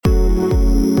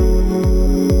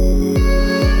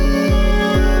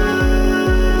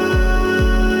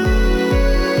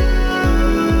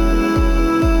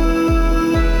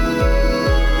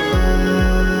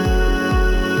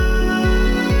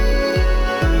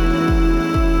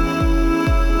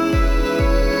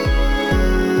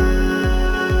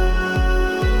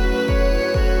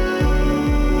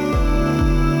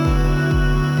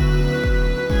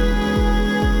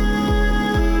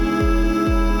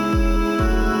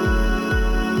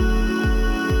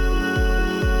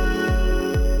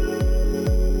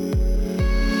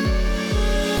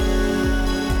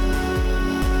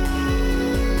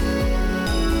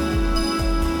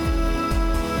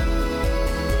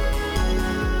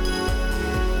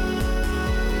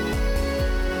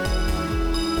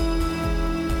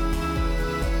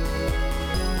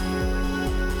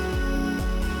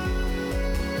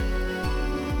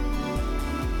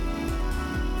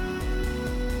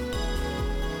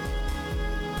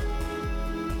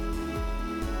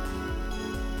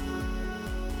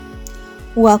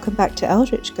Welcome back to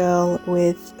Eldritch Girl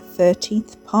with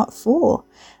 13th part 4.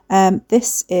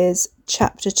 This is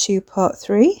chapter 2 part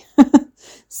 3.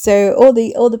 So all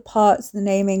the parts, the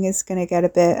naming is going to get a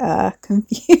bit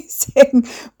confusing.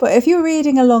 But if you're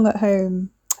reading along at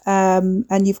home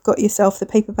and you've got yourself the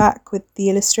paperback with the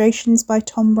illustrations by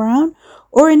Tom Brown,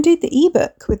 or indeed the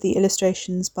ebook with the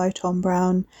illustrations by Tom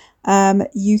Brown,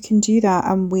 you can do that.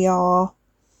 And we are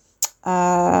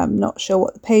I'm not sure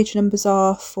what the page numbers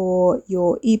are for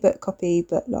your ebook copy,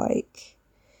 but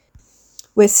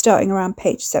we're starting around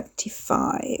page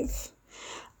 75.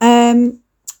 This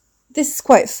is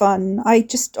quite fun. I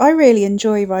really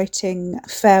enjoy writing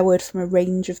Fairwood from a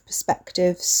range of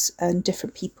perspectives and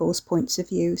different people's points of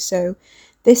view. So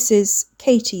this is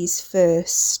Katie's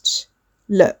first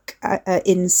look at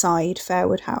inside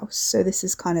Fairwood House. So this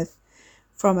is kind of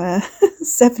from a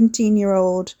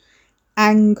 17-year-old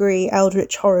angry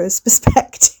Eldritch Horrors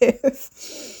perspective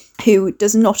who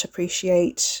does not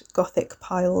appreciate gothic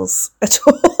piles at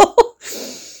all.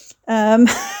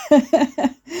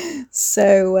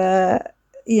 So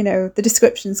the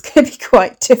description's going to be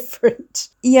quite different.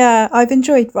 Yeah, I've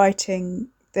enjoyed writing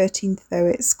 13th though.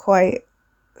 It's quite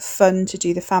fun to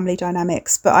do the family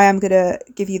dynamics, but I am going to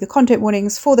give you the content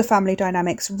warnings for the family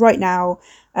dynamics right now.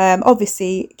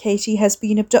 Obviously Katie has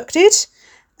been abducted.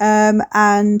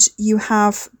 And you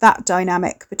have that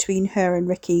dynamic between her and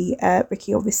Ricky.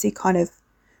 Ricky obviously kind of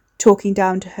talking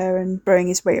down to her and throwing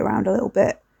his weight around a little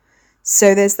bit.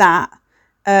 So there's that.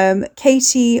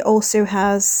 Katie also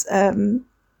has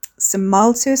some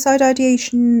mild suicide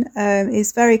ideation,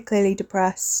 is very clearly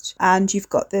depressed, and you've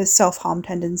got the self-harm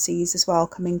tendencies as well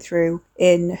coming through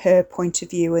in her point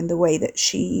of view and the way that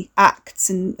she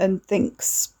acts and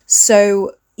thinks.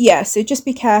 So yeah, so just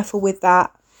be careful with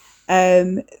that.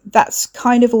 That's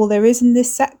kind of all there is in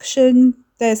this section.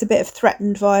 There's a bit of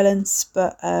threatened violence,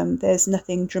 but there's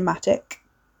nothing dramatic.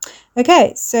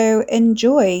 Okay, so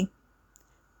enjoy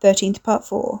 13th part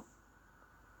 4.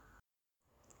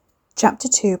 Chapter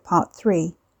 2 part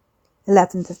 3,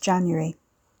 11th of January.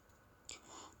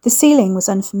 The ceiling was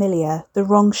unfamiliar, the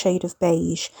wrong shade of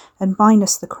beige, and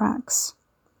minus the cracks.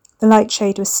 The light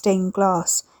shade was stained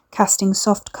glass, casting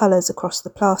soft colours across the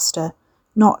plaster,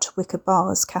 not wicker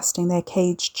bars casting their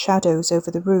caged shadows over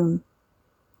the room.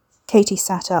 Katie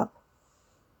sat up.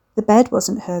 The bed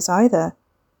wasn't hers either.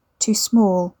 Too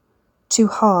small, too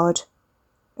hard.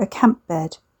 A camp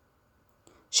bed.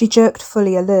 She jerked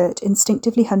fully alert,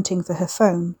 instinctively hunting for her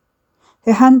phone.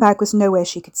 Her handbag was nowhere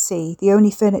she could see. The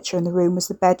only furniture in the room was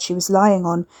the bed she was lying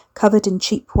on, covered in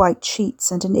cheap white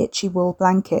sheets and an itchy wool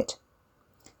blanket.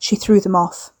 She threw them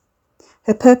off.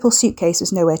 Her purple suitcase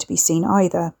was nowhere to be seen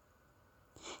either.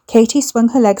 Katie swung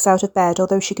her legs out of bed,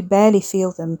 although she could barely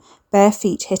feel them, bare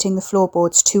feet hitting the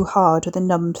floorboards too hard with a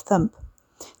numbed thump.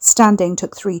 Standing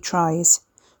took 3 tries.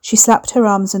 She slapped her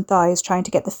arms and thighs, trying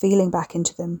to get the feeling back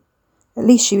into them. At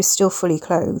least she was still fully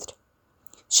clothed.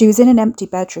 She was in an empty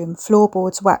bedroom,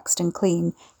 floorboards waxed and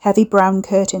clean, heavy brown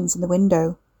curtains in the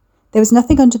window. There was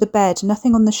nothing under the bed,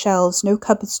 nothing on the shelves, no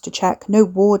cupboards to check, no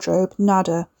wardrobe,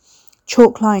 nada.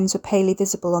 Chalk lines were palely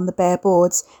visible on the bare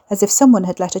boards, as if someone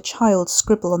had let a child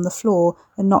scribble on the floor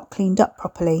and not cleaned up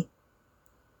properly.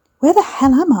 Where the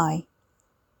hell am I?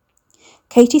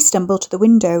 Katie stumbled to the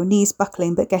window, knees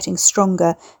buckling but getting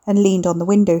stronger, and leaned on the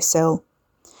windowsill.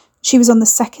 She was on the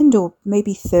 2nd or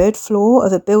maybe 3rd floor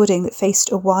of a building that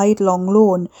faced a wide, long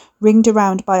lawn, ringed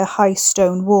around by a high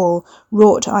stone wall,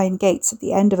 wrought iron gates at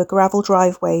the end of a gravel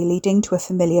driveway leading to a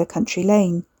familiar country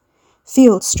lane.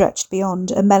 Fields stretched beyond,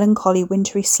 a melancholy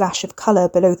wintry slash of colour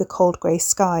below the cold grey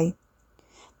sky.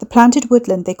 The planted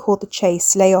woodland they called the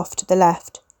Chase lay off to the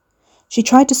left. She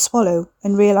tried to swallow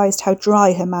and realised how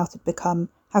dry her mouth had become,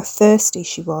 how thirsty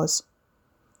she was.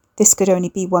 This could only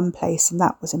be one place, and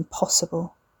that was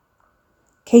impossible.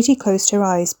 Katie closed her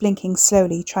eyes, blinking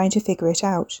slowly, trying to figure it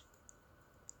out.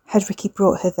 Had Ricky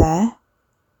brought her there?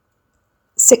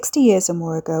 60 years or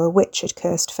more ago, a witch had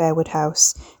cursed Fairwood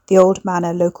House, the old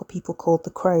manor local people called the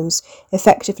Crows,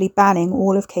 effectively banning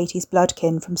all of Katie's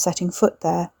bloodkin from setting foot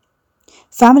there.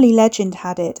 Family legend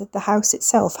had it that the house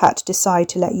itself had to decide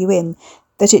to let you in,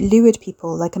 that it lured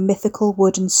people like a mythical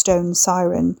wood and stone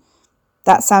siren.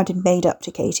 That sounded made up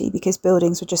to Katie, because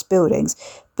buildings were just buildings,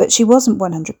 but she wasn't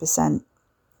 100%.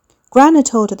 Gran had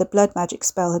told her the blood magic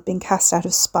spell had been cast out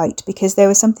of spite because there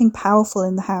was something powerful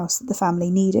in the house that the family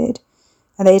needed,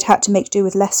 and they had had to make do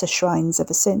with lesser shrines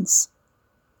ever since.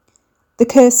 The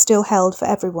curse still held for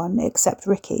everyone except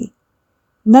Ricky.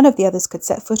 None of the others could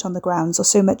set foot on the grounds or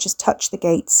so much as touch the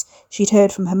gates. She'd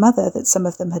heard from her mother that some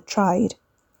of them had tried.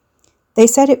 They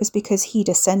said it was because he'd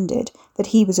ascended, that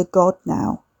he was a god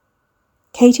now.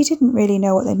 Katie didn't really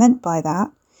know what they meant by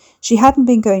that. She hadn't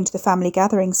been going to the family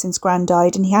gathering since Gran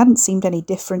died, and he hadn't seemed any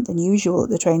different than usual at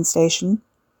the train station.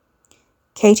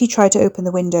 Katie tried to open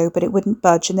the window, but it wouldn't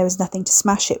budge, and there was nothing to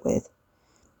smash it with.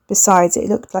 Besides, it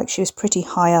looked like she was pretty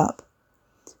high up.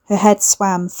 Her head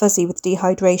swam, fuzzy with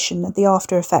dehydration at the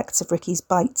after effects of Ricky's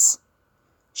bites.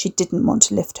 She didn't want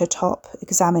to lift her top,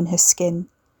 examine her skin.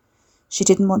 She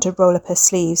didn't want to roll up her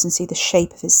sleeves and see the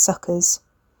shape of his suckers.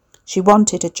 She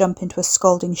wanted to jump into a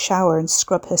scalding shower and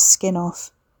scrub her skin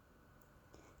off.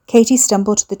 Katie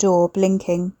stumbled to the door,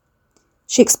 blinking.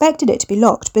 She expected it to be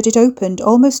locked, but it opened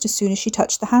almost as soon as she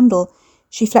touched the handle.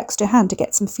 She flexed her hand to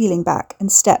get some feeling back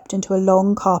and stepped into a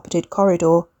long, carpeted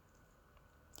corridor.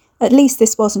 At least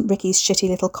this wasn't Ricky's shitty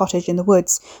little cottage in the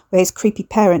woods, where his creepy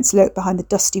parents lurked behind the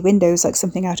dusty windows like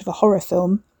something out of a horror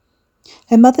film.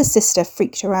 Her mother's sister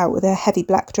freaked her out with her heavy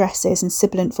black dresses and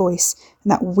sibilant voice,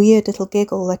 and that weird little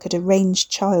giggle like a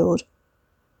deranged child.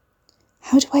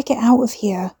 "How do I get out of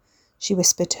here?" she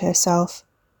whispered to herself.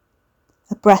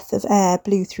 A breath of air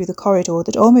blew through the corridor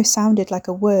that almost sounded like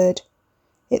a word.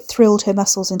 It thrilled her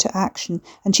muscles into action,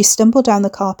 and she stumbled down the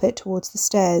carpet towards the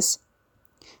stairs.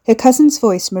 Her cousin's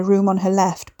voice from a room on her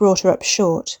left brought her up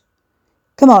short.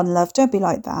 "Come on, love, don't be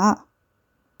like that."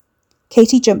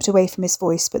 Katie jumped away from his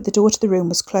voice, but the door to the room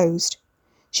was closed.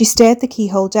 She stared the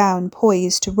keyhole down,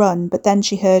 poised to run, but then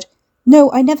she heard,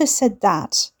 "No, I never said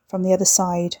that," from the other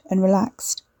side, and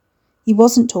relaxed. He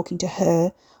wasn't talking to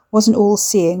her, wasn't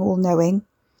all-seeing, all-knowing.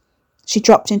 She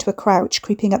dropped into a crouch,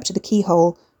 creeping up to the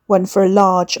keyhole, one for a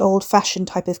large, old-fashioned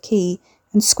type of key,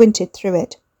 and squinted through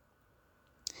it.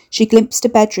 She glimpsed a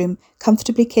bedroom,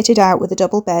 comfortably kitted out with a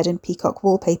double bed and peacock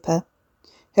wallpaper.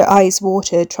 Her eyes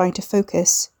watered, trying to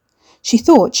focus. She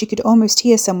thought she could almost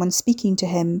hear someone speaking to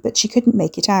him, but she couldn't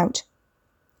make it out.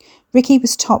 Ricky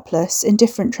was topless, in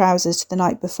different trousers to the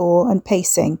night before, and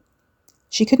pacing.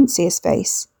 She couldn't see his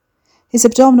face. His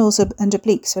abdominals and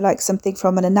obliques were like something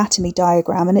from an anatomy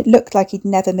diagram, and it looked like he'd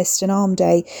never missed an arm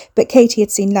day, but Katie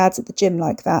had seen lads at the gym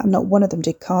like that, and not one of them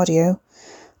did cardio.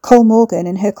 Cole Morgan,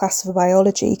 in her class for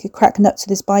biology, could crack nuts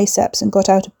with his biceps and got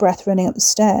out of breath running up the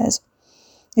stairs.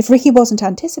 If Ricky wasn't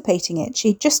anticipating it,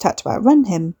 she just had to outrun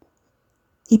him.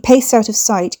 He paced out of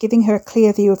sight, giving her a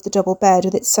clear view of the double bed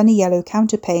with its sunny yellow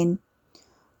counterpane.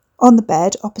 On the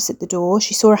bed, opposite the door,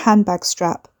 she saw a handbag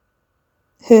strap.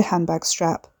 Her handbag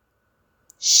strap.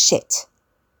 Shit.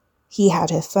 He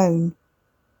had her phone.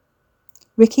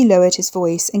 Ricky lowered his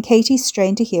voice, and Katie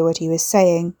strained to hear what he was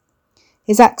saying.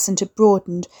 His accent had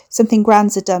broadened, something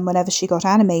Grans had done whenever she got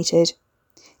animated.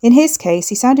 In his case,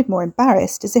 he sounded more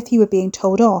embarrassed, as if he were being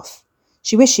told off.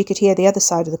 She wished she could hear the other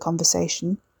side of the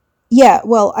conversation. "Yeah,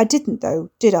 well, I didn't though,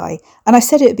 did I? And I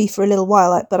said it would be for a little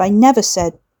while, but I never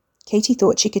said—" Katie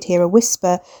thought she could hear a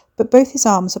whisper, but both his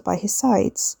arms were by his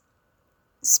sides.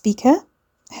 Speaker?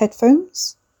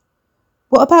 Headphones?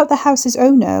 What about the house's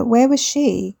owner? Where was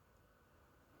she?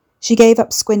 She gave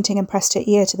up squinting and pressed her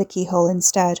ear to the keyhole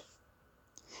instead.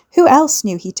 Who else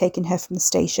knew he'd taken her from the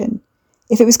station?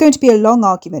 If it was going to be a long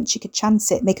argument, she could chance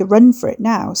it, make a run for it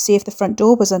now, see if the front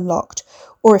door was unlocked,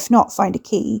 or if not, find a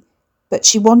key. But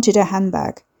she wanted her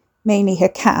handbag, mainly her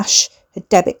cash, her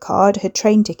debit card, her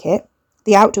train ticket.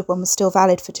 The outward one was still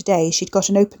valid for today. She'd got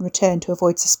an open return to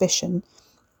avoid suspicion.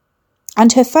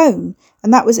 And her phone,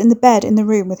 and that was in the bed in the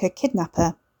room with her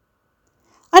kidnapper.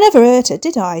 "I never hurt her,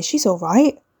 did I? She's all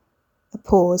right." A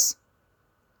pause.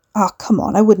 "Ah, come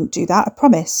on, I wouldn't do that, I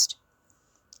promised."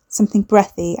 Something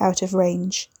breathy, out of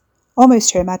range.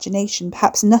 Almost her imagination,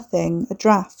 perhaps nothing, a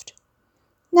draft.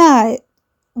 "Nah,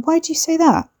 why do you say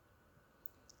that?"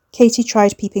 Katie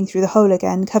tried peeping through the hole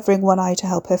again, covering one eye to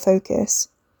help her focus.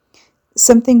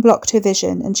 Something blocked her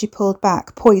vision, and she pulled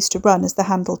back, poised to run as the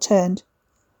handle turned.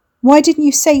 "Why didn't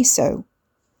you say so?"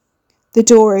 The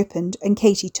door opened, and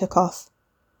Katie took off.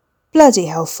 "Bloody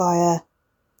hellfire!"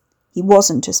 He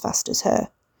wasn't as fast as her.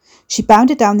 She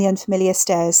bounded down the unfamiliar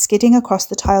stairs, skidding across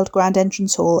the tiled grand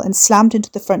entrance hall, and slammed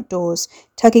into the front doors,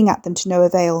 tugging at them to no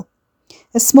avail.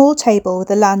 A small table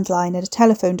with a landline and a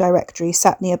telephone directory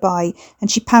sat nearby, and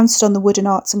she pounced on the wooden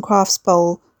arts and crafts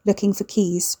bowl, looking for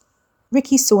keys.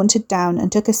 Ricky sauntered down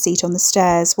and took a seat on the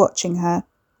stairs, watching her.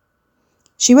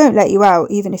 "She won't let you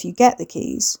out, even if you get the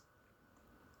keys."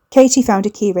 Katie found a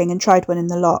keyring and tried one in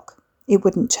the lock. It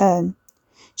wouldn't turn.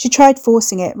 She tried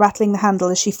forcing it, rattling the handle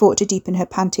as she fought to deepen her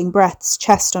panting breaths,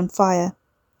 chest on fire.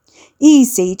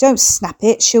 "Easy, don't snap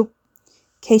it, she'll—"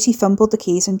 Katie fumbled the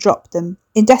keys and dropped them.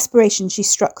 In desperation, she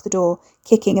struck the door,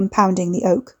 kicking and pounding the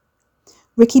oak.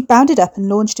 Ricky bounded up and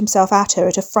launched himself at her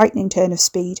at a frightening turn of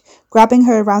speed, grabbing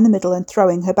her around the middle and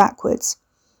throwing her backwards.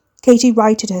 Katie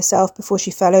righted herself before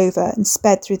she fell over and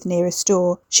sped through the nearest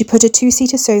door. She put a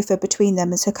two-seater sofa between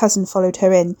them as her cousin followed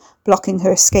her in, blocking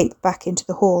her escape back into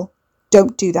the hall.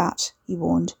 "Don't do that," he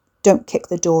warned. "Don't kick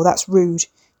the door, that's rude.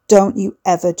 Don't you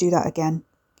ever do that again."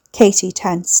 Katie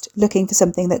tensed, looking for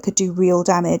something that could do real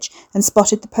damage, and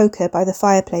spotted the poker by the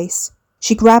fireplace.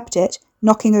 She grabbed it,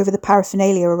 knocking over the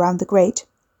paraphernalia around the grate.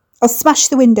 "I'll smash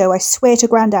the window, I swear to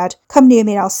Grandad. Come near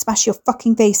me and I'll smash your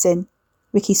fucking face in."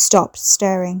 Ricky stopped,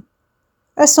 staring.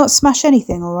 "Let's not smash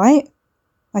anything, all right?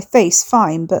 My face,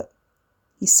 fine, but..."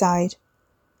 He sighed.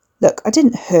 "Look, I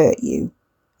didn't hurt you.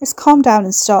 Let's calm down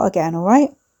and start again, all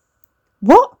right?"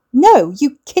 "What? No,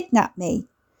 you kidnapped me."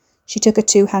 She took a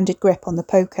two-handed grip on the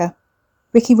poker.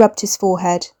 Ricky rubbed his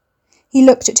forehead. He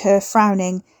looked at her,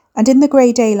 frowning, and in the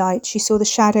grey daylight she saw the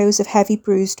shadows of heavy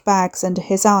bruised bags under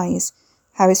his eyes,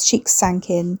 how his cheeks sank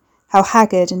in, how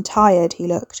haggard and tired he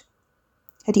looked.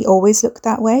 Had he always looked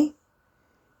that way?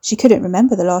 She couldn't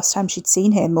remember the last time she'd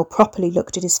seen him or properly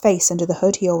looked at his face under the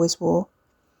hood he always wore.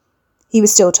 He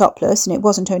was still topless, and it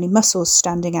wasn't only muscles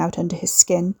standing out under his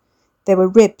skin. There were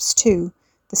ribs too,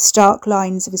 the stark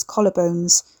lines of his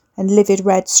collarbones, and livid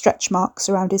red stretch marks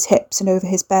around his hips and over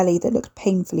his belly that looked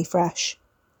painfully fresh.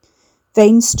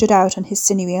 Veins stood out on his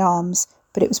sinewy arms,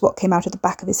 but it was what came out of the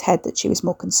back of his head that she was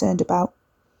more concerned about.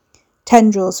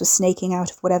 Tendrils were snaking out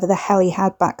of whatever the hell he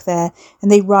had back there, and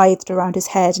they writhed around his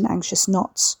head in anxious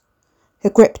knots. Her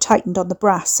grip tightened on the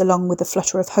brass along with a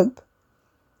flutter of hope.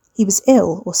 He was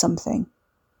ill or something.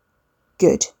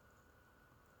 Good.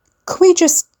 "Can we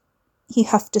just..." He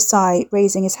huffed a sigh,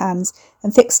 raising his hands,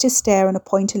 and fixed his stare on a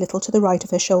point a little to the right of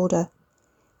her shoulder.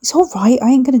 "It's all right, I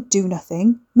ain't going to do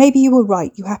nothing. Maybe you were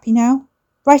right. You happy now?"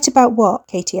 "Right about what?"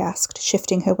 Katie asked,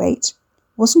 shifting her weight.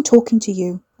 "Wasn't talking to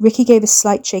you." Ricky gave a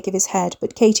slight shake of his head,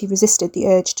 but Katie resisted the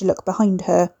urge to look behind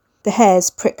her. The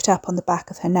hairs pricked up on the back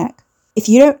of her neck. "If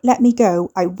you don't let me go,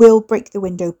 I will break the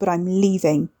window, but I'm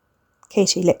leaving."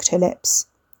 Katie licked her lips.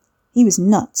 He was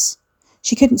nuts.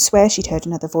 She couldn't swear she'd heard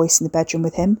another voice in the bedroom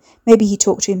with him. Maybe he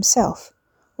talked to himself.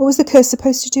 What was the curse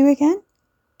supposed to do again?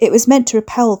 It was meant to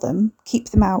repel them, keep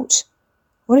them out.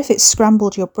 What if it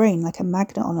scrambled your brain like a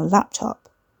magnet on a laptop?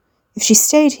 If she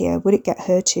stayed here, would it get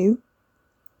her too?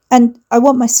 "And I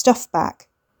want my stuff back."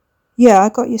 "Yeah, I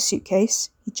got your suitcase."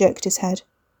 He jerked his head.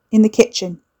 "In the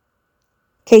kitchen."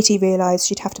 Katie realised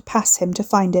she'd have to pass him to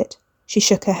find it. She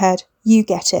shook her head. "You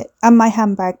get it. And my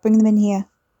handbag. Bring them in here."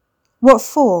 "What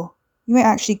for? You ain't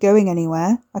actually going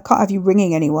anywhere. I can't have you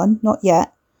ringing anyone. Not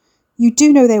yet. You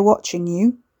do know they're watching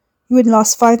you. You wouldn't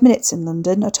last 5 minutes in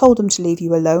London. I told them to leave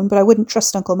you alone, but I wouldn't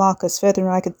trust Uncle Marcus further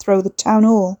than I could throw the town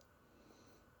hall."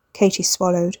 Katie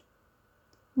swallowed.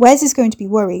 "Wes is going to be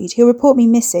worried. He'll report me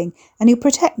missing, and he'll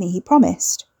protect me, he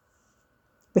promised."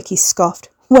 Ricky scoffed.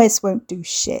 "Wes won't do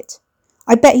shit.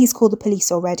 I bet he's called the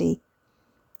police already."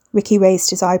 Ricky raised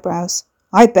his eyebrows.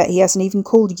 "I bet he hasn't even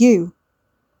called you."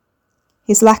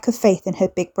 His lack of faith in her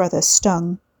big brother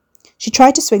stung. She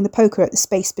tried to swing the poker at the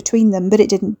space between them, but it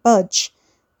didn't budge.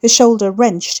 Her shoulder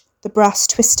wrenched, the brass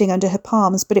twisting under her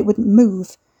palms, but it wouldn't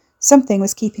move. Something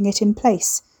was keeping it in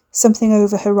place, something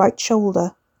over her right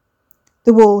shoulder.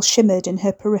 The wall shimmered in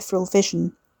her peripheral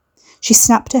vision. She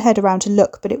snapped her head around to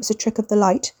look, but it was a trick of the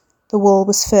light. The wall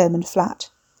was firm and flat.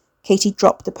 Katie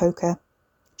dropped the poker.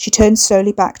 She turned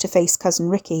slowly back to face Cousin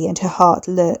Ricky, and her heart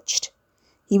lurched.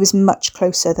 He was much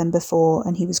closer than before,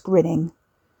 and he was grinning.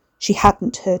 She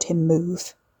hadn't heard him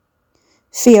move.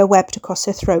 Fear webbed across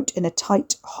her throat in a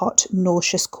tight, hot,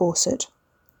 nauseous corset.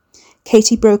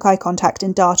 Katie broke eye contact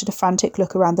and darted a frantic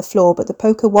look around the floor, but the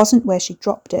poker wasn't where she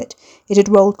dropped it. It had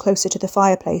rolled closer to the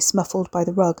fireplace, muffled by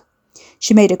the rug.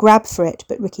 She made a grab for it,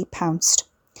 but Ricky pounced.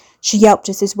 She yelped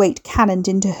as his weight cannoned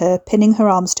into her, pinning her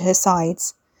arms to her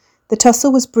sides. The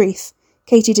tussle was brief.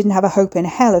 Katie didn't have a hope in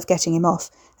hell of getting him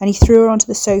off, and he threw her onto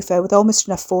the sofa with almost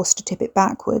enough force to tip it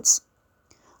backwards.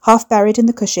 Half buried in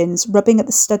the cushions, rubbing at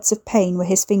the studs of pain where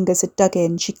his fingers had dug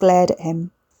in, she glared at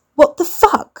him. "What the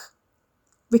fuck?"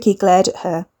 Ricky glared at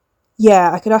her.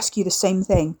 "Yeah, I could ask you the same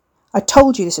thing. I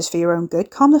told you this is for your own good.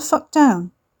 Calm the fuck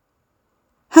down."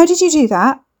 "How did you do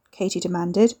that?" Katie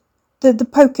demanded. The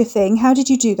poker thing, how did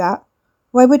you do that?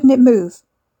 Why wouldn't it move?"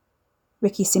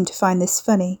 Ricky seemed to find this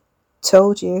funny.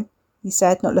 "Told you," he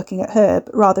said, not looking at her,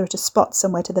 but rather at a spot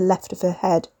somewhere to the left of her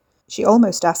head. "She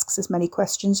almost asks as many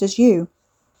questions as you."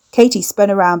 Katie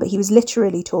spun around, but he was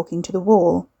literally talking to the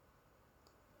wall.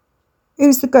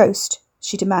 "Who's the ghost?"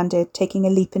 she demanded, taking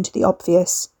a leap into the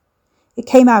obvious. It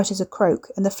came out as a croak,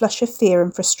 and the flush of fear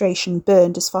and frustration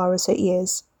burned as far as her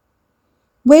ears.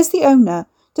 "Where's the owner?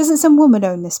 Doesn't some woman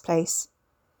own this place?"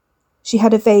 She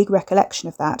had a vague recollection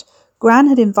of that. Gran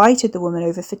had invited the woman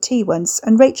over for tea once,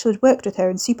 and Rachel had worked with her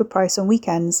in Superprice on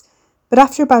weekends, but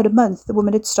after about a month the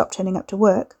woman had stopped turning up to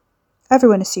work.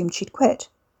 Everyone assumed she'd quit.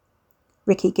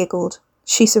 Ricky giggled.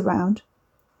 She's around.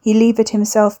 He levered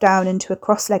himself down into a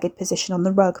cross-legged position on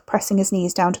the rug, pressing his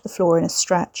knees down to the floor in a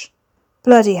stretch.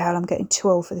 Bloody hell, I'm getting too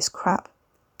old for this crap.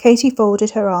 Katie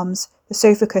folded her arms, the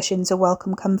sofa cushions a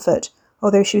welcome comfort,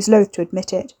 although she was loath to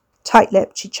admit it.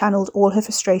 Tight-lipped, she channeled all her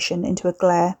frustration into a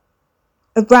glare.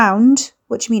 Around?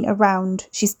 What do you mean, around?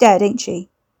 She's dead, ain't she?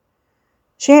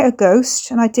 She ain't a ghost,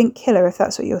 and I didn't kill her, if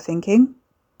that's what you're thinking.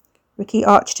 Ricky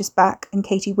arched his back, and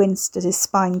Katie winced as his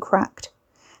spine cracked.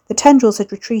 The tendrils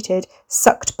had retreated,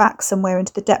 sucked back somewhere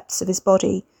into the depths of his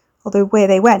body, although where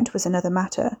they went was another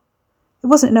matter. There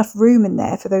wasn't enough room in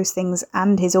there for those things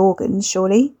and his organs,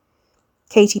 surely.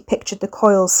 Katie pictured the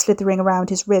coils slithering around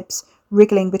his ribs,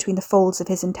 wriggling between the folds of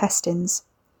his intestines.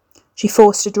 She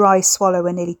forced a dry swallow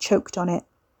and nearly choked on it.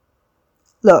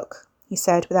 Look, he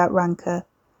said without rancour,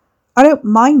 I don't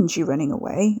mind you running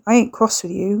away. I ain't cross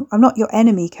with you. I'm not your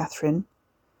enemy, Catherine.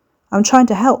 I'm trying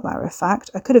to help, matter of fact.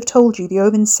 I could have told you the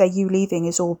omens say you leaving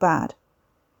is all bad.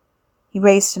 He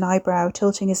raised an eyebrow,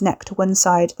 tilting his neck to one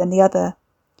side, then the other.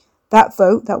 That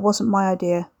vote, that wasn't my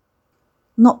idea.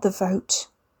 Not the vote.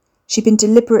 She'd been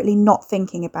deliberately not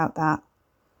thinking about that.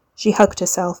 She hugged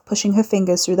herself, pushing her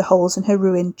fingers through the holes in her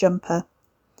ruined jumper.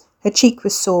 Her cheek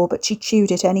was sore, but she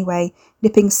chewed it anyway,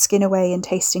 nipping skin away and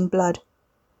tasting blood.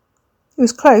 It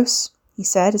was close, he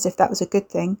said, as if that was a good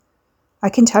thing. I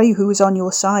can tell you who was on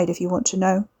your side if you want to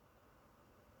know.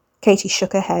 Katie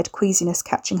shook her head, queasiness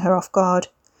catching her off guard.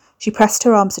 She pressed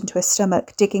her arms into her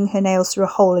stomach, digging her nails through a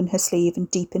hole in her sleeve and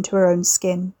deep into her own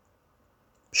skin.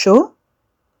 Sure?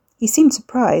 He seemed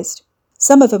surprised.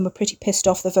 Some of them were pretty pissed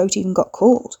off the vote even got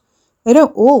called. They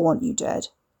don't all want you dead.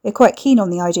 They're quite keen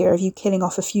on the idea of you killing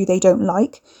off a few they don't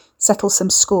like, settle some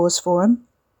scores for 'em.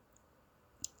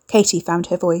 Katie found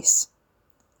her voice.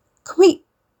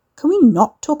 Can we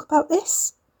not talk about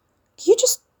this? Can you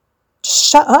just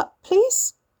shut up,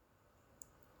 please?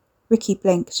 Ricky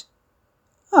blinked.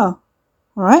 Oh,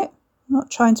 all right. I'm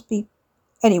not trying to be...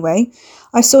 Anyway,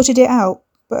 I sorted it out,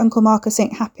 but Uncle Marcus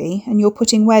ain't happy, and you're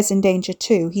putting Wes in danger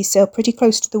too. He's sailed pretty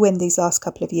close to the wind these last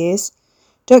couple of years.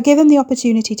 Don't give him the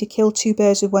opportunity to kill two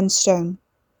birds with one stone.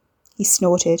 He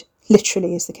snorted,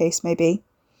 literally as the case may be.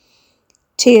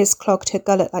 Tears clogged her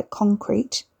gullet like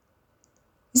concrete.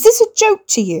 Is this a joke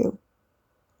to you?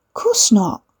 Of course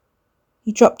not.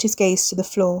 He dropped his gaze to the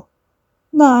floor.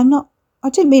 No, I'm not. I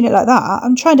didn't mean it like that.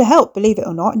 I'm trying to help, believe it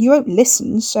or not, and you won't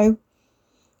listen, so...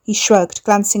 He shrugged,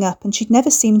 glancing up, and she'd never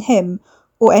seen him,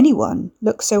 or anyone,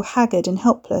 look so haggard and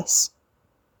helpless.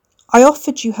 I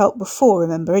offered you help before,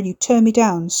 remember, and you turned me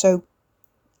down, so...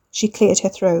 She cleared her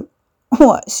throat.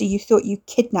 What, so you thought you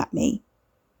kidnapped me?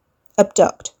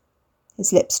 Abduct.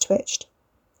 His lips twitched.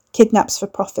 Kidnaps for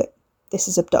profit. This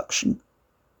is abduction.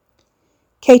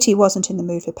 Katie wasn't in the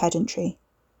mood for pedantry.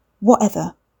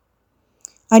 Whatever.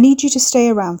 I need you to stay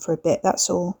around for a bit, that's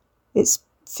all. It's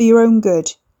for your own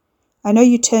good. I know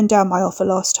you turned down my offer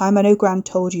last time. I know Gran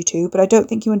told you to, but I don't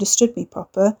think you understood me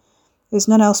proper. There was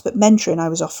none else but mentoring I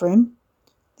was offering.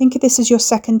 Think of this as your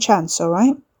second chance, all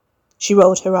right? She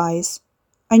rolled her eyes.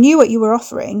 I knew what you were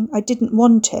offering. I didn't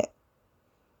want it.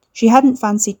 She hadn't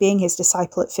fancied being his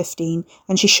disciple at 15,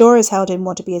 and she sure as hell didn't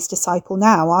want to be his disciple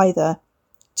now either.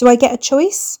 Do I get a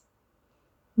choice?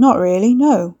 Not really,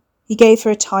 no. He gave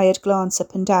her a tired glance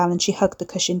up and down, and she hugged the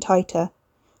cushion tighter.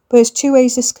 But there's two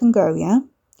ways this can go, yeah?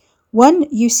 One,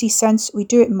 you see sense we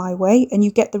do it my way, and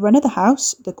you get the run of the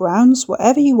house, the grounds,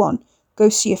 whatever you want. Go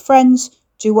see your friends,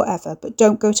 do whatever, but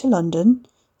don't go to London.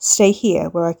 Stay here,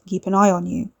 where I can keep an eye on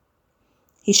you.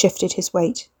 He shifted his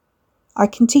weight. I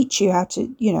can teach you how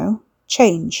to,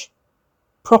 change.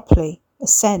 Properly.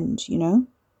 Ascend,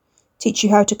 Teach you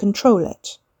how to control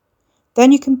it.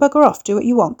 Then you can bugger off, do what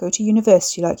you want, go to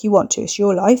university like you want to. It's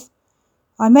your life.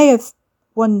 I may have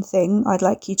one thing I'd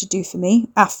like you to do for me,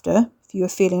 after, if you were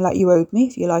feeling like you owed me,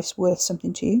 if your life's worth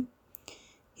something to you.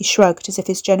 He shrugged as if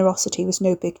his generosity was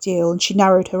no big deal, and she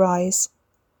narrowed her eyes.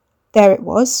 There it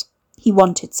was. He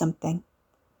wanted something.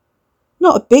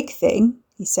 Not a big thing,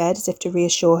 he said, as if to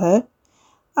reassure her.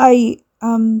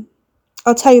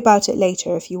 I'll tell you about it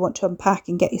later if you want to unpack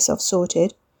and get yourself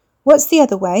sorted. What's the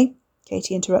other way?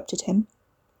 Katie interrupted him.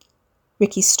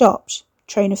 Ricky stopped,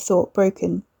 train of thought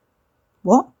broken.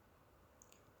 What?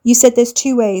 You said there's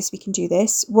two ways we can do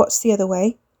this. What's the other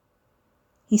way?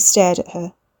 He stared at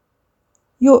her.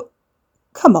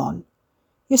 Come on.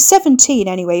 You're 17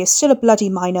 anyway, you're still a bloody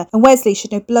minor, and Wesley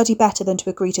should know bloody better than to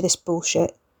agree to this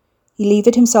bullshit. He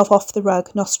levered himself off the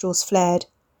rug, nostrils flared.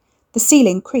 The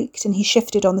ceiling creaked and he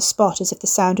shifted on the spot as if the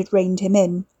sound had reined him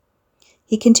in.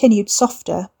 He continued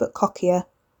softer but cockier.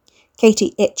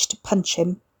 Katie itched to punch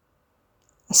him.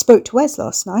 I spoke to Wes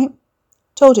last night.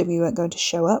 Told him you weren't going to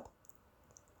show up.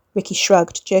 Ricky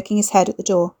shrugged, jerking his head at the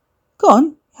door. Go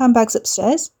on, handbag's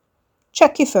upstairs.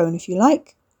 Check your phone if you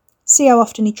like. See how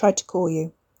often he tried to call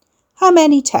you. How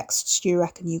many texts do you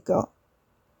reckon you got?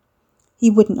 He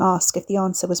wouldn't ask if the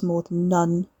answer was more than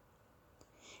none.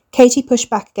 Katie pushed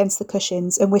back against the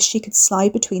cushions and wished she could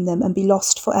slide between them and be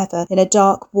lost forever in a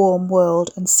dark, warm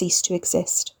world and cease to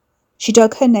exist. She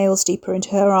dug her nails deeper into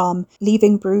her arm,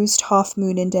 leaving bruised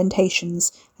half-moon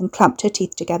indentations, and clamped her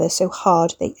teeth together so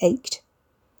hard they ached.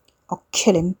 I'll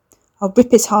kill him. I'll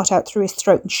rip his heart out through his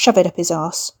throat and shove it up his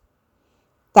arse.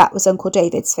 That was Uncle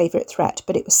David's favourite threat,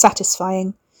 but it was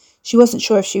satisfying. She wasn't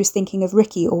sure if she was thinking of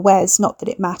Ricky or Wes, not that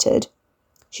it mattered.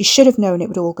 She should have known it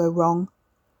would all go wrong.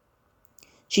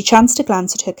 She chanced to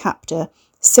glance at her captor,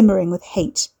 simmering with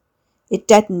hate. It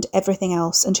deadened everything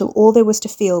else until all there was to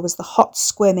feel was the hot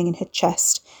squirming in her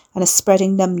chest and a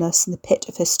spreading numbness in the pit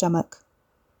of her stomach.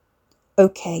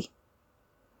 Okay.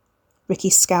 Ricky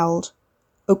scowled.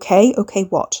 Okay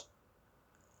what?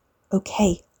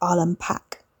 Okay, I'll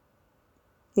unpack.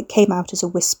 It came out as a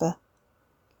whisper.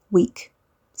 Weak,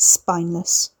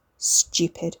 spineless,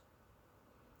 stupid.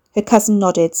 Her cousin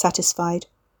nodded, satisfied.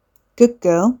 Good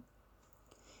girl.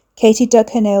 Katie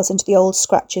dug her nails into the old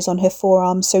scratches on her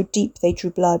forearms so deep they drew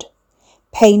blood.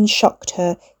 Pain shocked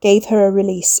her, gave her a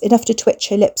release, enough to twitch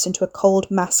her lips into a cold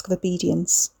mask of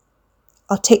obedience.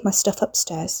 I'll take my stuff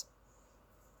upstairs.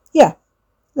 Yeah,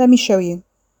 let me show you.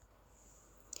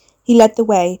 He led the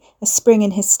way, a spring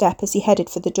in his step as he headed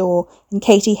for the door, and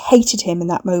Katie hated him in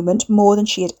that moment more than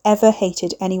she had ever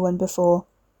hated anyone before.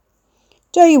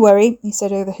 Don't you worry, he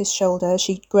said over his shoulder as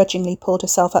she grudgingly pulled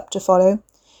herself up to follow.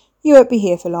 You won't be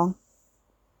here for long.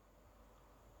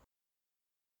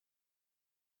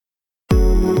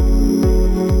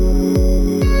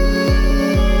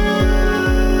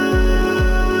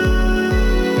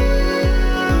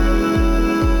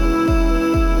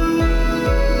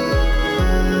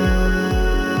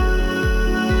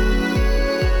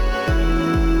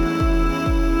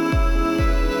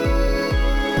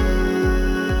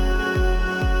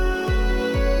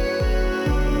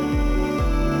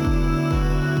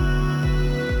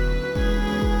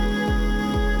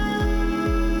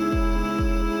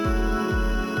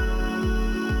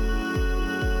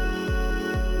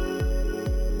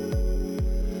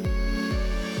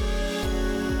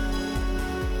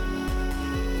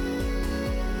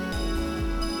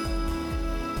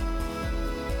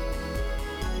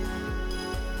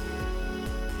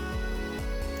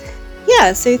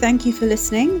 So thank you for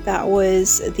listening. That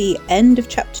was the end of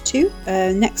chapter 2.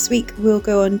 Next week we'll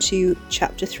go on to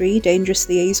chapter 3, Dangerous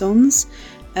Liaisons,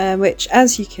 which,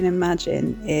 as you can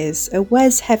imagine, is a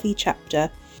Wes heavy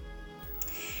chapter.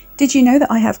 Did you know that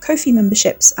I have Ko-fi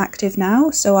memberships active now?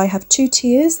 So I have 2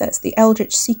 tiers. That's the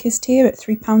Eldritch Seekers tier at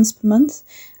 £3 per month.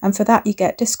 And for that you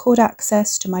get Discord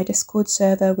access to my Discord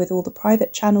server with all the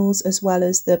private channels as well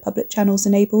as the public channels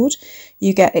enabled.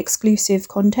 You get exclusive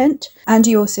content and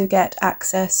you also get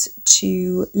access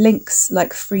to links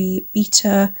like free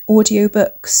beta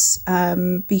audiobooks,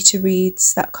 beta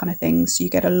reads, that kind of thing. So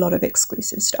you get a lot of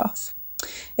exclusive stuff.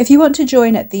 If you want to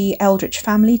join at the Eldritch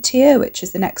Family tier, which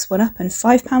is the next one up and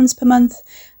 £5 per month,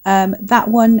 that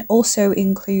one also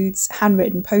includes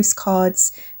handwritten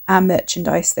postcards and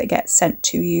merchandise that gets sent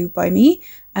to you by me.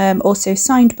 Also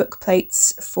signed book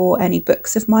plates for any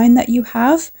books of mine that you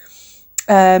have.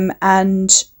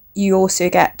 And you also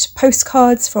get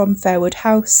postcards from Fairwood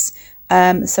House,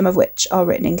 some of which are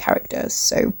written in characters.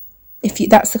 So if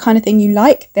that's the kind of thing you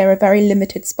like, there are very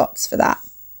limited spots for that.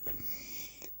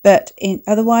 But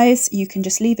otherwise, you can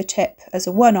just leave a tip as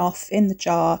a one-off in the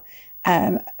jar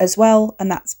as well, and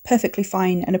that's perfectly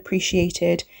fine and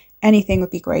appreciated. Anything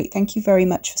would be great. Thank you very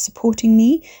much for supporting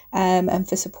me and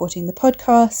for supporting the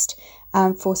podcast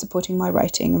and for supporting my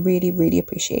writing. I really, really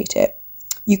appreciate it.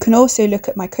 You can also look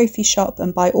at my Ko-fi shop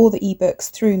and buy all the ebooks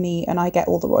through me, and I get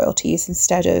all the royalties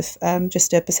instead of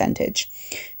just a percentage.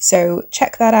 So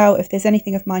check that out. If there's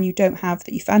anything of mine you don't have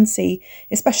that you fancy,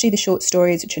 especially the short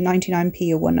stories, which are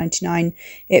 99p or 1.99,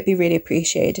 it'd be really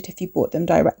appreciated if you bought them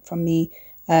direct from me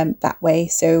that way.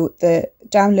 So the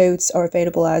downloads are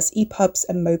available as EPUBs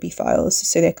and Mobi files,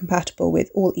 so they're compatible with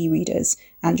all e-readers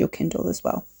and your Kindle as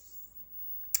well.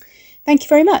 Thank you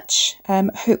very much.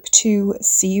 Hope to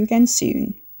see you again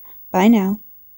soon. Bye now.